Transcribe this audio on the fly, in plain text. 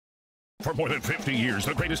For more than 50 years,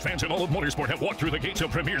 the greatest fans in all of motorsport have walked through the gates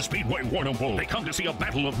of Premier Speedway Warrnambool. They come to see a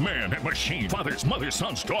battle of man and machine. Fathers, mothers,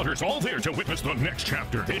 sons, daughters, all there to witness the next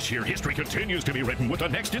chapter. This year, history continues to be written, with the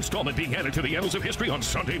next installment being added to the annals of history on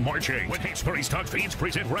Sunday, March 8th. When Hickory Stock Feeds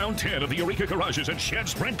present Round 10 of the Eureka Garages and Shed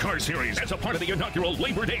Sprint Car Series as a part of the inaugural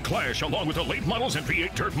Labor Day Clash, along with the late models and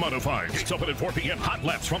V8 Dirt Modifieds. Gates open at 4 p.m. Hot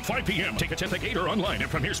laps from 5 p.m. Tickets at the gate or online at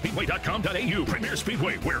premierspeedway.com.au. Premier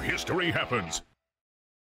Speedway, where history happens.